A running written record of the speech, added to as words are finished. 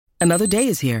Another day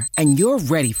is here, and you're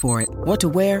ready for it. What to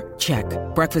wear? Check.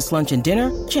 Breakfast, lunch, and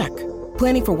dinner? Check.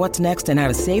 Planning for what's next and how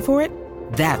to save for it?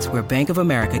 That's where Bank of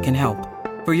America can help.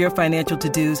 For your financial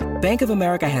to-dos, Bank of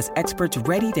America has experts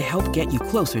ready to help get you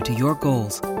closer to your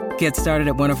goals. Get started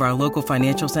at one of our local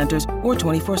financial centers or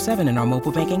 24/7 in our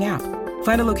mobile banking app.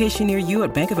 Find a location near you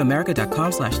at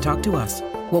bankofamerica.com/talktous.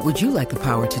 What would you like the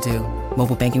power to do?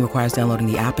 Mobile banking requires downloading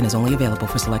the app and is only available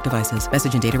for select devices.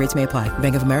 Message and data rates may apply.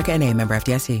 Bank of America N.A., member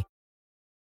FDIC.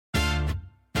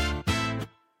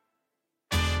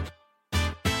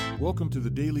 Welcome to the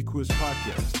Daily Quiz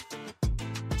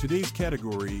Podcast. Today's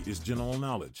category is general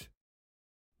knowledge.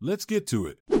 Let's get to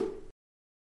it.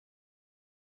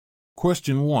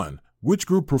 Question 1. Which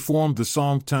group performed the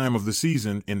song Time of the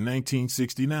Season in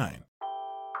 1969?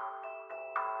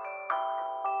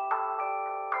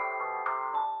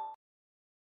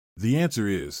 The answer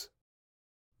is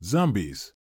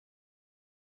Zombies.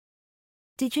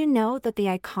 Did you know that the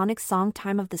iconic song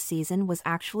Time of the Season was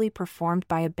actually performed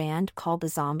by a band called the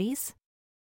Zombies?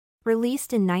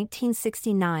 Released in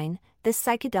 1969, this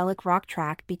psychedelic rock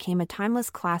track became a timeless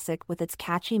classic with its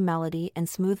catchy melody and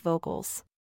smooth vocals.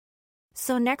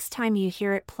 So next time you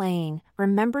hear it playing,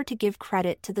 remember to give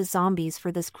credit to the Zombies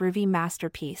for this groovy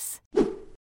masterpiece.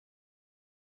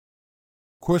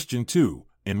 Question 2.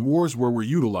 In wars where we're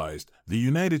utilized, the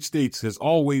United States has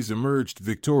always emerged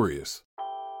victorious.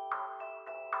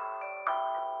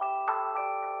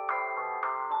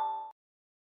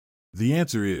 The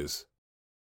answer is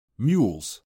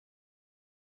mules.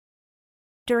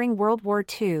 During World War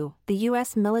II, the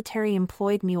U.S. military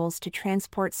employed mules to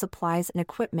transport supplies and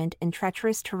equipment in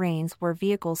treacherous terrains where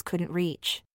vehicles couldn't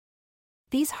reach.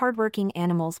 These hardworking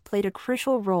animals played a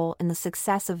crucial role in the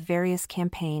success of various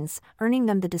campaigns, earning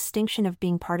them the distinction of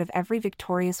being part of every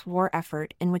victorious war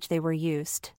effort in which they were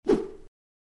used.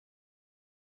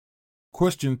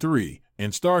 Question 3.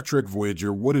 In Star Trek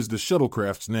Voyager, what is the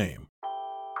shuttlecraft's name?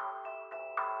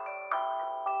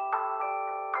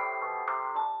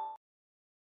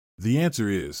 The answer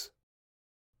is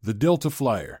the Delta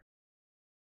Flyer.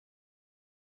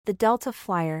 The Delta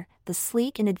Flyer, the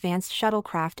sleek and advanced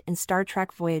shuttlecraft in Star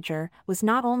Trek Voyager, was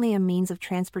not only a means of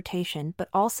transportation but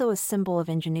also a symbol of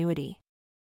ingenuity.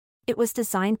 It was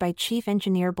designed by Chief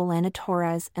Engineer B'Elanna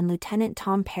Torres and Lieutenant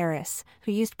Tom Paris,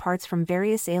 who used parts from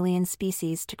various alien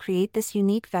species to create this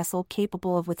unique vessel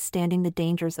capable of withstanding the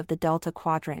dangers of the Delta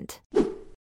Quadrant.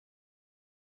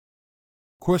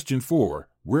 Question 4.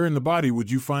 Where in the body would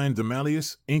you find the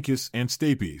malleus, incus, and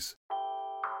stapes?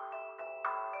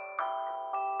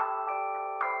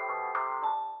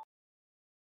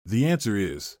 The answer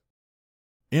is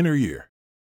inner ear.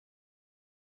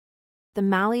 The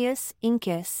malleus,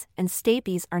 incus, and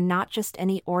stapes are not just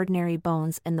any ordinary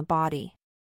bones in the body.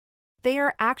 They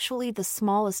are actually the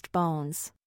smallest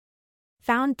bones.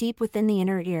 Found deep within the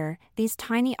inner ear, these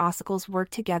tiny ossicles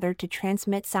work together to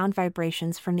transmit sound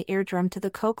vibrations from the eardrum to the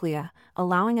cochlea,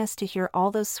 allowing us to hear all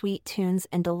those sweet tunes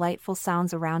and delightful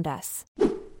sounds around us.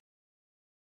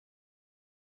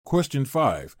 Question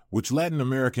 5. Which Latin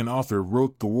American author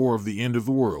wrote The War of the End of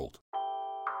the World?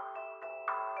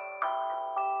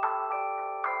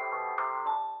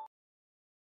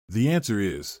 The answer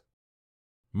is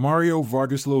Mario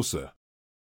Vargas Llosa.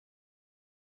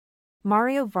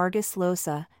 Mario Vargas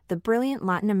Llosa, the brilliant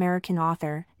Latin American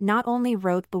author, not only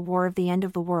wrote The War of the End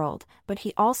of the World, but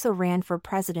he also ran for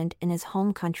president in his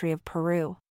home country of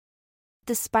Peru.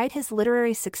 Despite his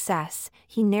literary success,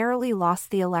 he narrowly lost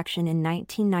the election in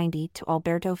 1990 to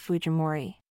Alberto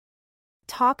Fujimori.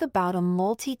 Talk about a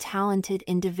multi-talented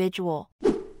individual.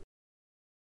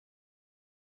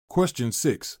 Question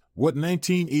 6. What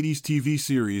 1980s TV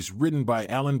series written by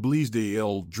Alan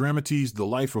Bleasdale dramatized the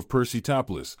life of Percy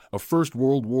Topless, a First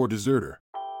World War deserter?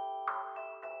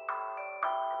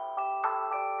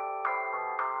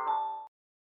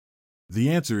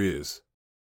 The answer is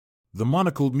The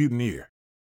Monocled Mutineer.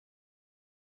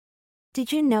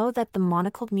 Did you know that The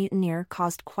Monocled Mutineer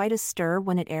caused quite a stir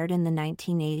when it aired in the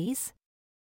 1980s?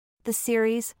 The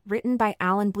series, written by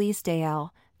Alan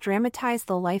Bleasdale, dramatized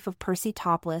the life of Percy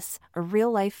Topless, a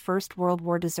real-life First World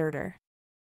War deserter.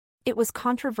 It was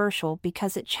controversial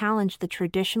because it challenged the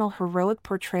traditional heroic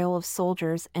portrayal of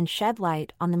soldiers and shed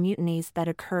light on the mutinies that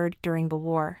occurred during the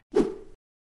war.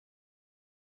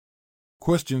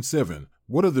 Question 7.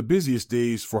 What are the busiest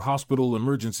days for hospital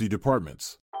emergency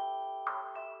departments?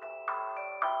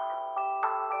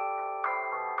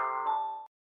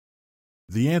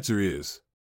 The answer is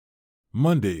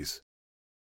Mondays.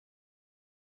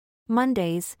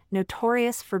 Mondays,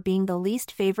 notorious for being the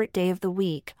least favorite day of the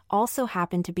week, also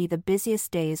happen to be the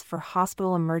busiest days for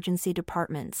hospital emergency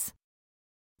departments.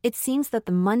 It seems that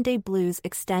the Monday blues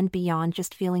extend beyond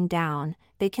just feeling down.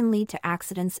 They can lead to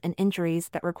accidents and injuries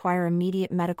that require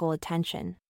immediate medical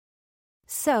attention.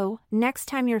 So, next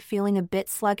time you're feeling a bit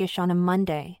sluggish on a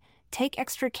Monday, take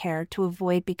extra care to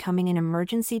avoid becoming an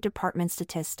emergency department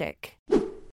statistic.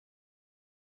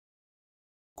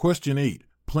 Question 8.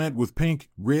 Plant with pink,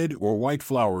 red, or white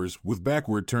flowers with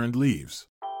backward turned leaves.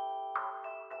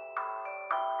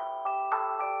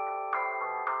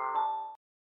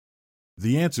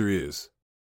 The answer is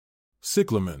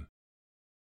cyclamen.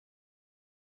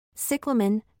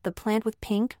 Cyclamen, the plant with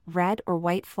pink, red, or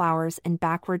white flowers and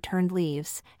backward-turned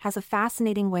leaves, has a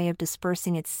fascinating way of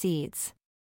dispersing its seeds.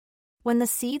 When the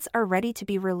seeds are ready to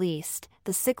be released,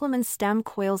 the cyclamen stem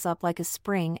coils up like a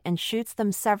spring and shoots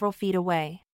them several feet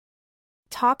away.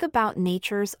 Talk about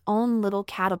nature's own little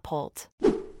catapult.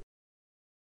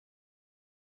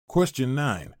 Question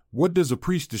 9. What does a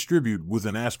priest distribute with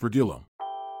an aspergillum?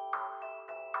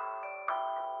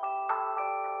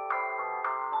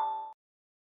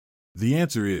 The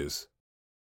answer is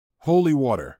holy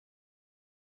water.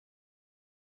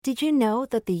 Did you know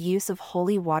that the use of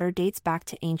holy water dates back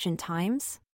to ancient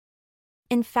times?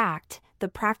 In fact, the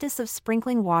practice of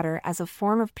sprinkling water as a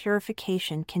form of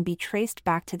purification can be traced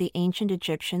back to the ancient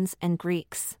Egyptians and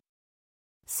Greeks.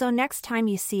 So next time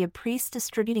you see a priest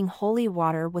distributing holy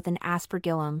water with an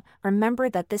aspergillum, remember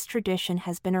that this tradition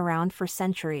has been around for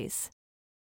centuries.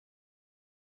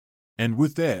 And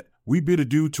with that, we bid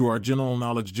adieu to our general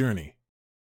knowledge journey.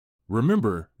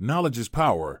 Remember, knowledge is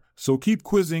power, so keep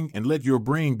quizzing and let your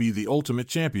brain be the ultimate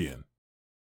champion.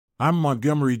 I'm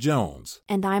Montgomery Jones.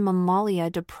 And I'm Amalia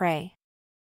Dupre.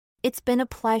 It's been a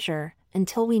pleasure,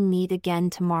 until we meet again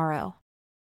tomorrow.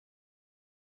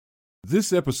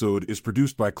 This episode is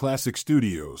produced by Classic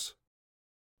Studios.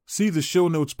 See the show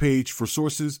notes page for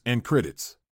sources and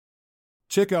credits.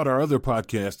 Check out our other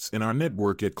podcasts in our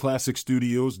network at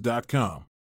classicstudios.com.